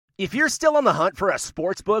If you're still on the hunt for a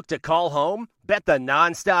sports book to call home, bet the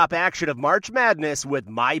nonstop action of March Madness with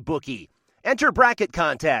MyBookie. Enter bracket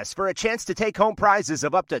contests for a chance to take home prizes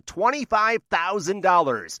of up to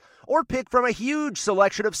 $25,000, or pick from a huge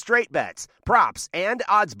selection of straight bets, props, and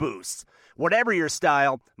odds boosts. Whatever your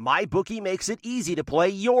style, MyBookie makes it easy to play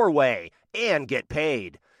your way and get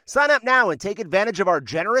paid. Sign up now and take advantage of our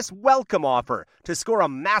generous welcome offer to score a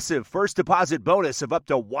massive first deposit bonus of up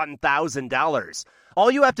to $1,000. All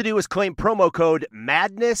you have to do is claim promo code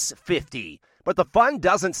MADNESS50. But the fun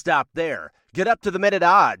doesn't stop there. Get up-to-the-minute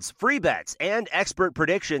odds, free bets, and expert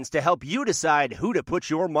predictions to help you decide who to put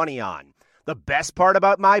your money on. The best part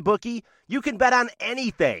about MyBookie? You can bet on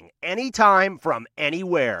anything, anytime, from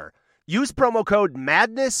anywhere. Use promo code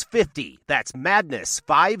MADNESS50, that's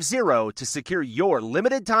MADNESS50, to secure your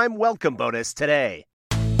limited-time welcome bonus today.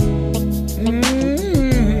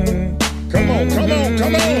 Come on.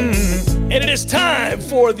 And it is time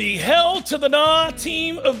for the Hell to the Naw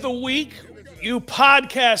Team of the Week. You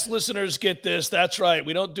podcast listeners get this. That's right.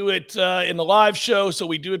 We don't do it in the live show, so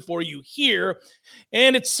we do it for you here.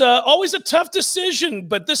 And it's always a tough decision,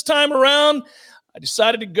 but this time around, I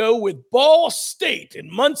decided to go with Ball State in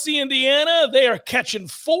Muncie, Indiana. They are catching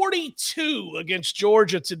 42 against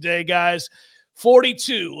Georgia today, guys.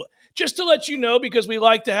 42. Just to let you know, because we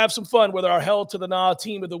like to have some fun with our Hell to the Naw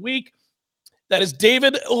Team of the Week, that is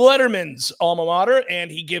David Letterman's alma mater, and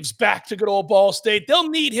he gives back to good old Ball State. They'll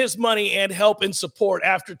need his money and help and support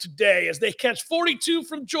after today as they catch 42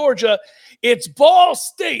 from Georgia. It's Ball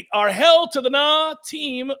State, our Hell to the Naw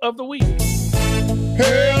Team of the Week.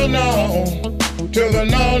 Hell no, to the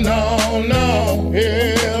no.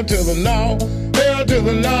 Hell to the no, hell to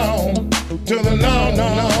the no, to the no.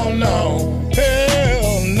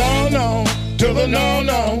 Hell no, to the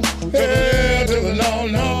no, hell to the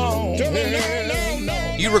no, to the no.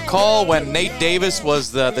 You recall when Nate Davis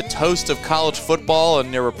was the toast of college football,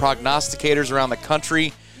 and there were prognosticators around the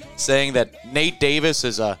country saying that Nate Davis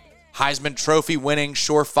is a Heisman Trophy winning,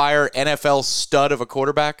 surefire NFL stud of a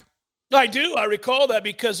quarterback? I do. I recall that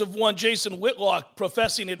because of one Jason Whitlock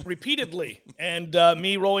professing it repeatedly and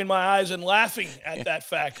me rolling my eyes and laughing at that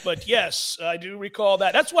fact. But yes, I do recall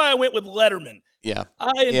that. That's why I went with Letterman. Yeah.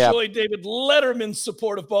 I enjoy David Letterman's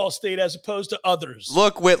support of Ball State as opposed to others.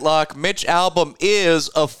 Look, Whitlock, Mitch Albom is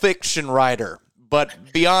a fiction writer.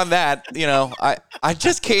 But beyond that, I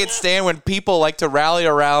just can't stand when people like to rally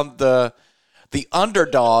around the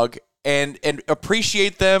underdog and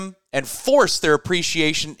appreciate them and force their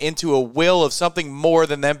appreciation into a will of something more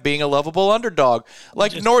than them being a lovable underdog.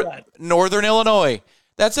 Like Northern Illinois.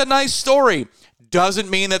 That's a nice story. Doesn't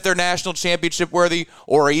mean that they're national championship worthy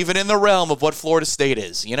or even in the realm of what Florida State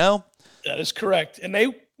is, That is correct. And they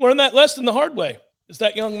learned that lesson the hard way, as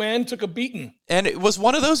that young man took a beating. And it was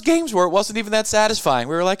one of those games where it wasn't even that satisfying.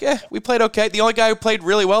 We were like, we played okay. The only guy who played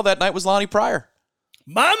really well that night was Lonnie Pryor.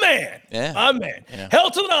 My man. Yeah. My man. Yeah.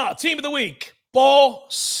 Hell to the Naw, Team of the Week, Ball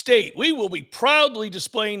State. We will be proudly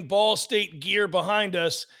displaying Ball State gear behind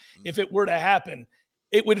us if it were to happen.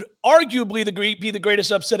 It would arguably be the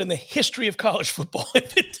greatest upset in the history of college football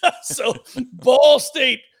if it does. So, Ball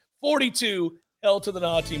State 42, Hell to the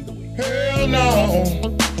Naw Team of the Week. Hell no,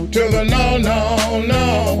 to the no.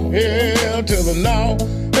 Hell to the no,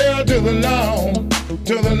 hell to the no,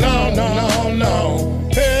 to the no. Hell no,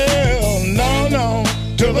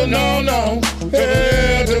 to the no.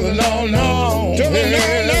 Hell to the no, to the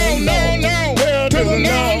no. Hell to the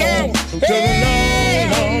no, to the no.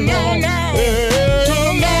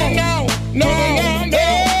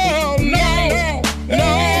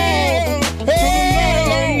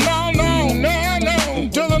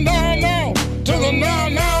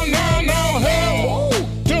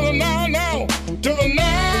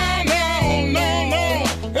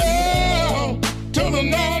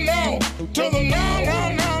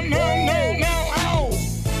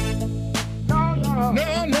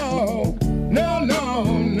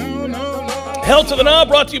 Hell to the Naw,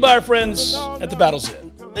 brought to you by our friends at the Battle's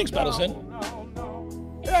Inn. Thanks, Battle's Inn.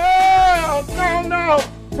 Hell, no,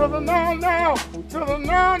 to the no, to the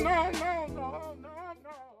no.